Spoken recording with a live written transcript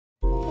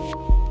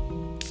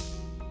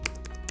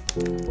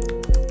The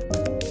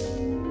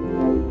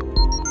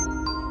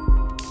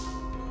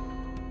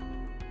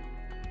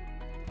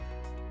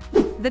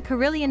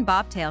Kurilian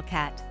bobtail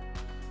cat.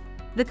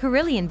 The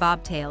Kurilian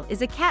bobtail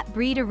is a cat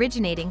breed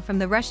originating from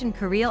the Russian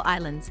Kuril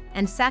Islands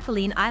and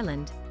Sakhalin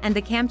Island and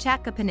the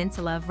Kamchatka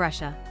Peninsula of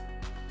Russia.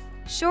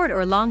 Short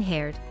or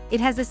long-haired, it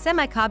has a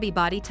semi-cobby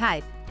body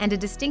type and a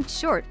distinct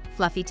short,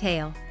 fluffy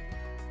tail.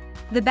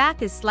 The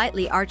back is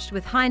slightly arched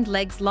with hind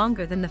legs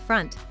longer than the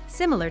front,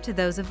 similar to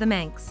those of the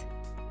Manx.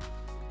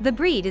 The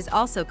breed is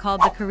also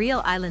called the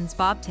Kuril Islands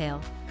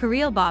bobtail,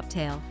 Kuril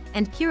bobtail,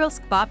 and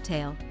Curilsk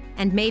bobtail,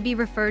 and may be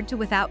referred to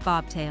without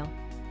bobtail.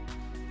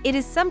 It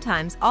is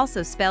sometimes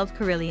also spelled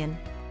Kurilian.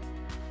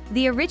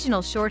 The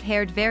original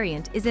short-haired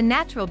variant is a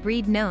natural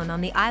breed known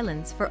on the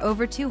islands for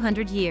over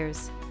 200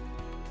 years.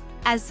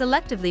 As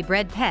selectively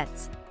bred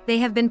pets, they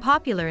have been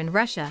popular in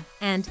Russia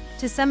and,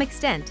 to some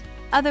extent,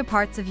 other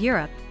parts of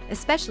Europe,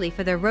 especially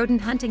for their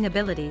rodent hunting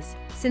abilities,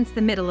 since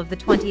the middle of the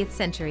 20th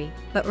century,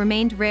 but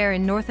remained rare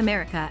in North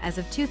America as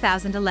of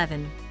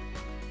 2011.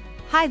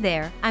 Hi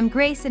there, I'm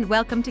Grace and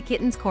welcome to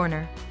Kitten's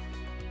Corner.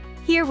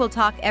 Here we'll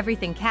talk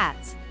everything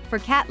cats, for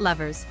cat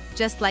lovers,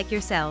 just like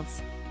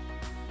yourselves.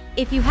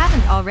 If you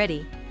haven't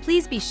already,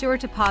 please be sure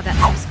to paw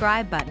that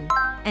subscribe button,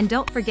 and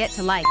don't forget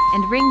to like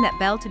and ring that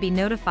bell to be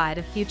notified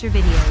of future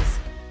videos.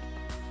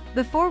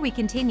 Before we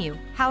continue,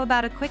 how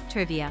about a quick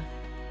trivia?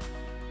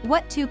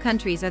 What two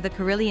countries are the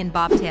Kurilian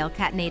bobtail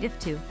cat native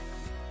to?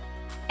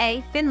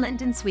 A.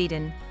 Finland and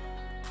Sweden.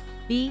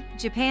 B.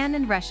 Japan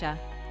and Russia.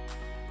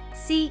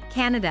 C.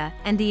 Canada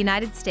and the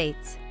United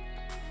States.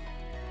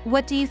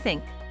 What do you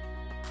think?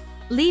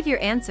 Leave your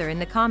answer in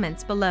the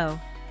comments below.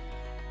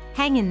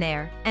 Hang in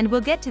there, and we'll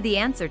get to the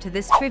answer to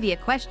this trivia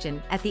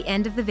question at the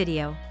end of the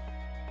video.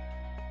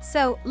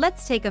 So,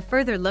 let's take a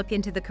further look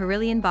into the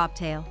Kurilian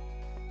bobtail.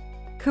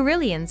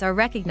 Kurilians are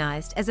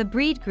recognized as a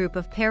breed group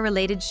of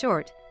pair-related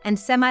short and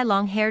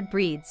semi-long-haired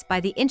breeds by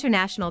the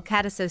International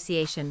Cat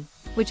Association,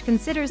 which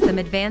considers them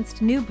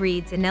advanced new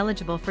breeds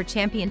ineligible for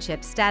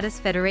championship status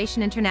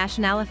Fédération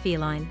Internationale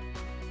Féline.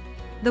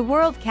 The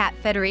World Cat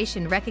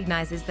Federation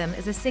recognizes them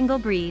as a single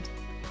breed.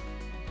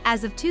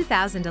 As of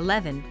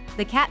 2011,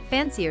 the Cat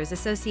Fanciers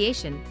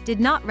Association did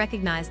not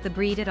recognize the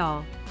breed at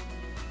all.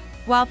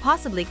 While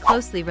possibly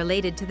closely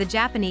related to the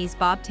Japanese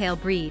bobtail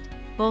breed,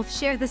 both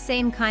share the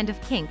same kind of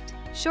kinked,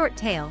 short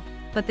tail,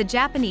 but the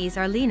Japanese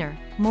are leaner,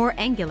 more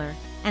angular,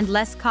 and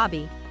less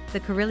cobby. The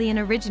Kurilian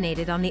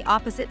originated on the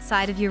opposite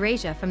side of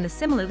Eurasia from the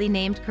similarly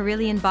named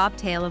Kurilian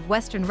bobtail of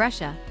Western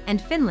Russia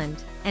and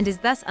Finland, and is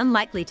thus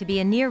unlikely to be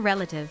a near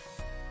relative.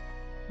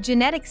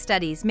 Genetic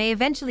studies may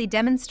eventually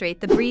demonstrate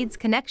the breed's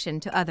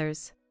connection to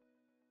others.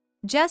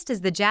 Just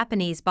as the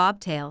Japanese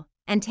bobtail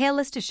and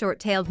tailless to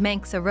short-tailed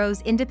Manx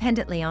arose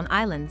independently on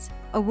islands,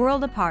 a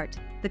world apart,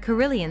 the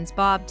Kurilian's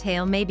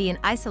bobtail may be an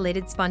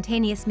isolated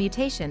spontaneous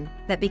mutation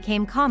that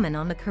became common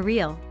on the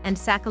Kuril and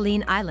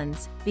Sakhalin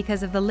Islands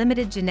because of the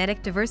limited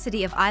genetic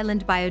diversity of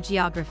island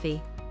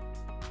biogeography.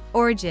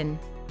 Origin: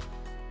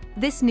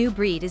 this new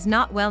breed is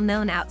not well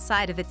known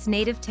outside of its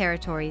native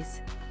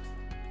territories.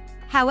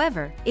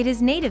 However, it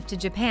is native to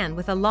Japan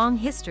with a long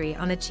history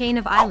on a chain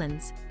of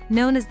islands,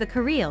 known as the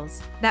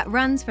Kurils, that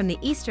runs from the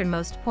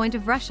easternmost point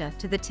of Russia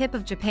to the tip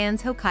of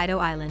Japan's Hokkaido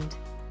Island.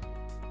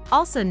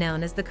 Also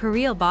known as the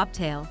Kuril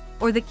bobtail,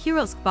 or the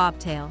Curilsk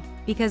bobtail,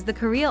 because the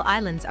Kuril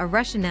Islands are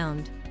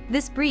Russian-owned,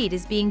 this breed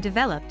is being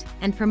developed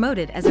and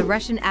promoted as a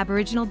Russian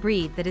Aboriginal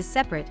breed that is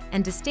separate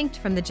and distinct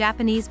from the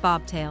Japanese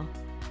bobtail.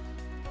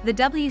 The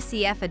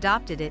WCF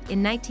adopted it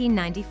in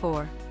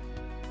 1994.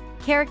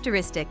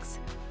 Characteristics: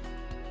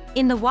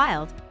 in the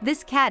wild,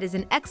 this cat is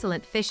an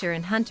excellent fisher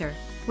and hunter,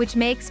 which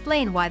may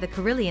explain why the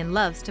Kurilian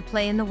loves to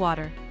play in the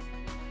water.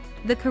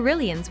 The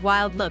Kurilian's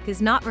wild look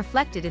is not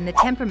reflected in the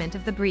temperament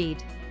of the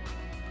breed.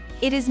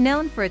 It is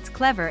known for its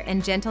clever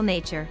and gentle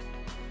nature.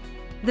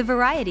 The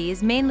variety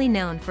is mainly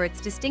known for its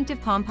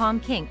distinctive pom-pom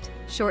kinked,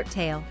 short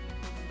tail.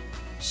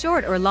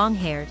 Short or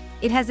long-haired,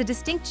 it has a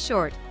distinct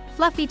short,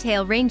 fluffy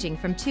tail ranging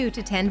from 2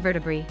 to 10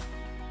 vertebrae.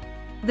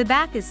 The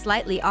back is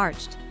slightly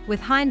arched,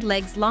 with hind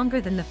legs longer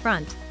than the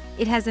front.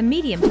 It has a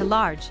medium to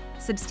large,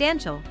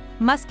 substantial,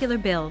 muscular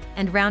build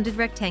and rounded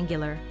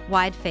rectangular,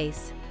 wide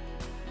face.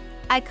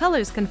 Eye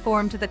colors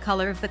conform to the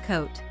color of the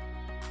coat.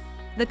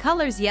 The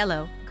colors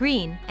yellow,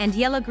 green, and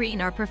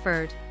yellow-green are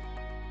preferred.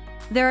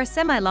 There are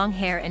semi-long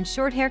hair and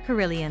short hair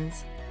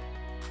Kurilians.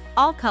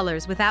 All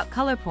colors without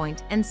color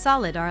point and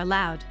solid are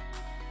allowed.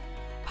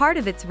 Part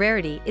of its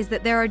rarity is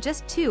that there are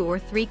just 2 or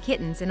 3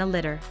 kittens in a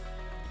litter.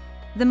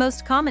 The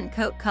most common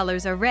coat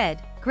colors are red,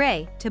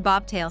 gray, to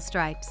bobtail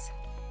stripes.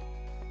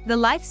 The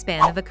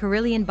lifespan of a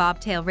Kurilian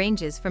bobtail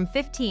ranges from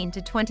 15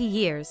 to 20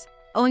 years,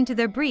 owing to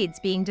their breeds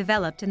being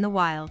developed in the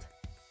wild.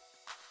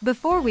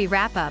 Before we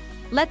wrap up,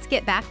 let's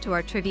get back to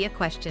our trivia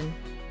question.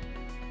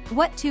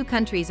 What two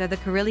countries are the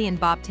Kurilian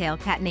bobtail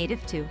cat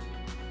native to?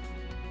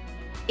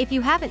 If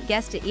you haven't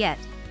guessed it yet,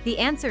 the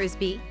answer is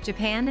B,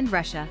 Japan and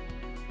Russia.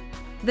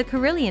 The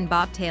Kurilian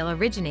bobtail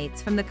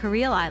originates from the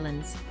Kuril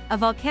Islands, a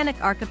volcanic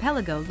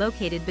archipelago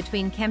located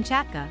between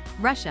Kamchatka,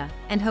 Russia,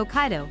 and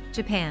Hokkaido,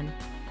 Japan.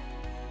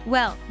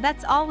 Well,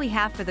 that's all we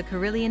have for the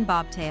Kurilian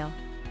Bobtail.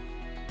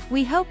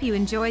 We hope you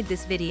enjoyed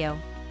this video.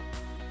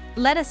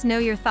 Let us know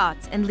your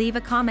thoughts and leave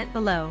a comment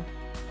below.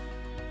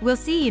 We'll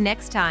see you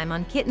next time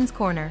on Kitten's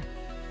Corner.